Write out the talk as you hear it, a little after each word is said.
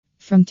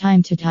From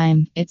time to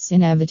time, it's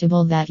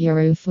inevitable that your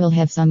roof will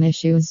have some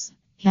issues.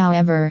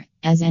 However,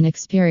 as an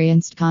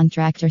experienced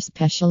contractor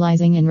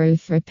specializing in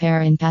roof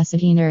repair in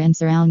Pasadena and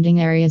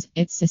surrounding areas,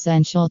 it's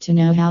essential to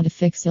know how to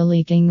fix a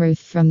leaking roof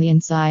from the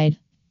inside.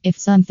 If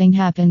something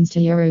happens to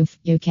your roof,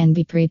 you can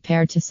be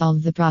prepared to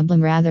solve the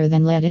problem rather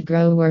than let it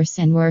grow worse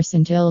and worse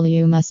until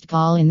you must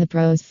call in the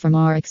pros for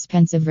more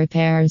expensive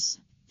repairs.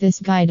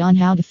 This guide on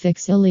how to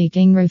fix a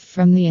leaking roof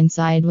from the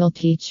inside will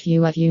teach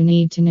you what you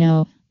need to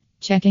know.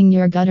 Checking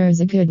your gutters.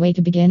 A good way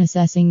to begin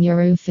assessing your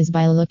roof is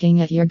by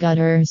looking at your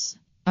gutters.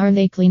 Are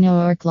they clean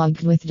or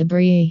clogged with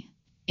debris?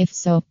 If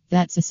so,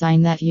 that's a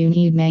sign that you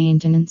need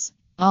maintenance.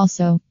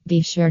 Also,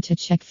 be sure to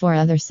check for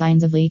other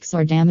signs of leaks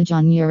or damage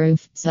on your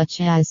roof, such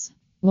as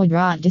wood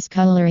rot,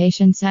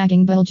 discoloration,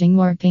 sagging, bulging,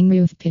 warping,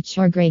 roof pitch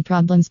or grade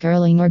problems,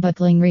 curling or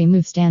buckling.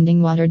 Remove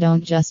standing water.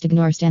 Don't just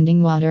ignore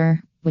standing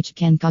water, which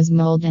can cause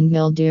mold and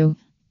mildew.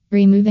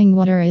 Removing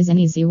water is an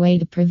easy way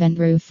to prevent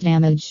roof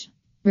damage.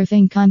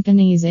 Roofing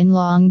companies in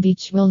Long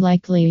Beach will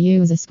likely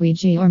use a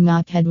squeegee or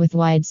mop head with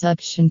wide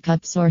suction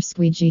cups or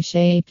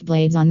squeegee-shaped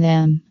blades on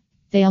them.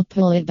 They'll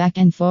pull it back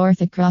and forth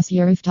across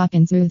your rooftop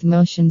in smooth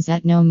motions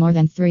at no more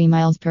than 3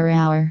 miles per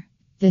hour.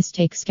 This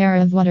takes care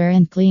of water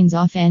and cleans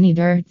off any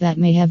dirt that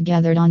may have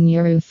gathered on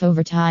your roof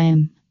over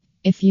time.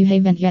 If you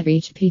haven't yet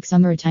reached peak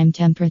summertime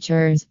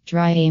temperatures,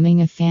 try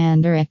aiming a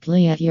fan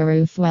directly at your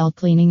roof while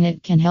cleaning.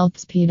 It can help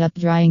speed up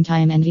drying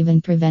time and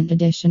even prevent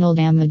additional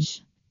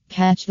damage.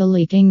 Catch the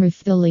leaking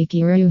roof. The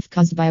leaky roof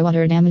caused by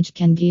water damage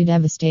can be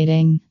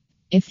devastating.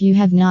 If you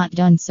have not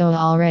done so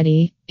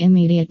already,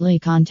 immediately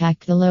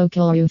contact the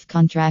local roof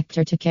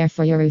contractor to care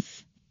for your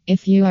roof.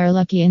 If you are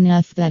lucky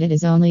enough that it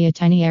is only a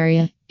tiny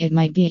area, it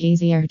might be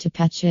easier to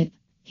patch it.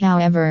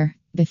 However,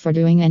 before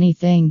doing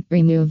anything,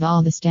 remove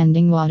all the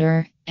standing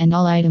water, and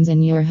all items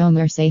in your home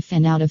are safe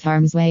and out of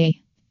harm's way.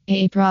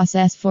 A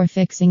process for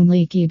fixing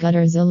leaky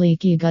gutters. A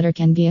leaky gutter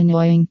can be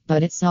annoying,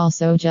 but it's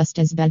also just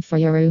as bad for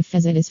your roof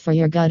as it is for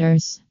your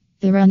gutters.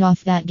 The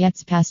runoff that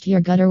gets past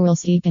your gutter will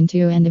seep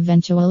into and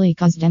eventually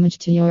cause damage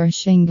to your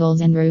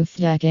shingles and roof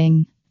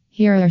decking.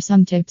 Here are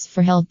some tips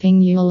for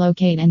helping you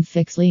locate and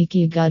fix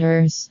leaky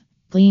gutters.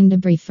 Clean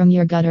debris from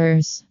your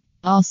gutters.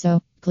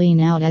 Also,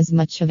 clean out as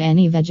much of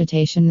any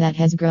vegetation that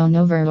has grown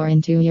over or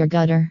into your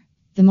gutter.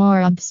 The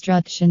more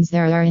obstructions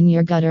there are in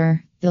your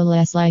gutter, the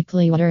less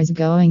likely water is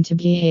going to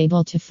be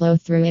able to flow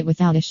through it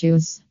without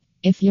issues.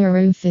 If your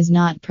roof is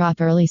not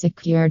properly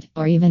secured,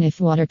 or even if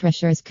water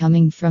pressure is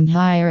coming from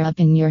higher up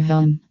in your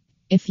home.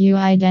 If you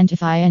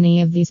identify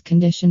any of these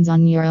conditions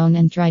on your own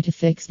and try to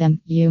fix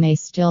them, you may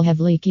still have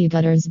leaky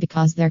gutters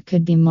because there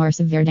could be more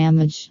severe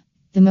damage.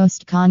 The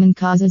most common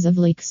causes of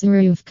leaks. A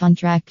roof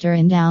contractor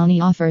in Downey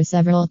offers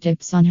several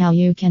tips on how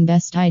you can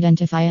best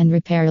identify and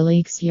repair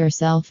leaks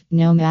yourself,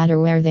 no matter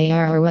where they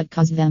are or what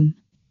caused them.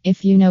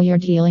 If you know you're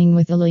dealing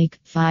with a leak,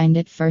 find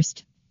it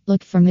first.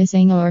 Look for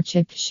missing or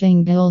chipped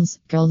shingles,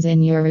 curls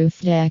in your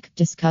roof deck,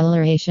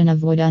 discoloration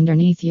of wood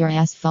underneath your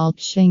asphalt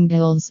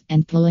shingles,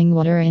 and pulling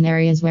water in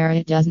areas where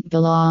it doesn't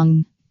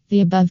belong.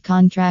 The above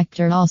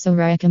contractor also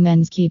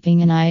recommends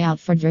keeping an eye out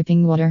for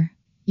dripping water.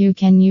 You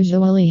can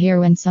usually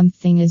hear when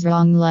something is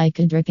wrong, like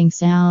a dripping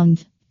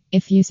sound.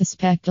 If you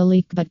suspect a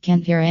leak but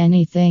can't hear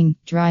anything,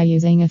 try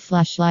using a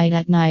flashlight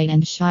at night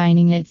and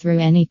shining it through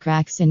any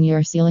cracks in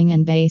your ceiling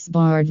and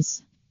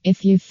baseboards.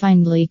 If you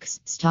find leaks,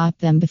 stop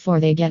them before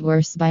they get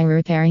worse by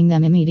repairing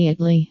them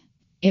immediately.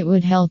 It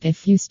would help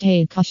if you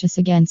stayed cautious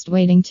against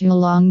waiting too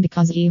long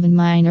because even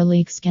minor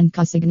leaks can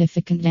cause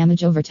significant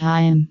damage over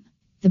time.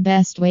 The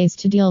best ways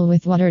to deal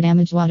with water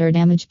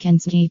damage can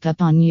sneak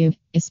up on you,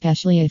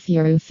 especially if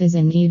your roof is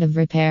in need of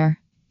repair.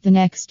 The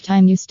next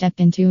time you step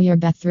into your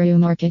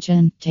bathroom or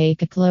kitchen,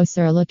 take a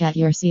closer look at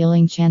your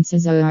ceiling.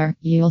 Chances are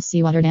you'll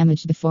see water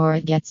damage before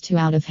it gets too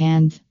out of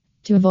hand.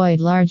 To avoid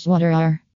large water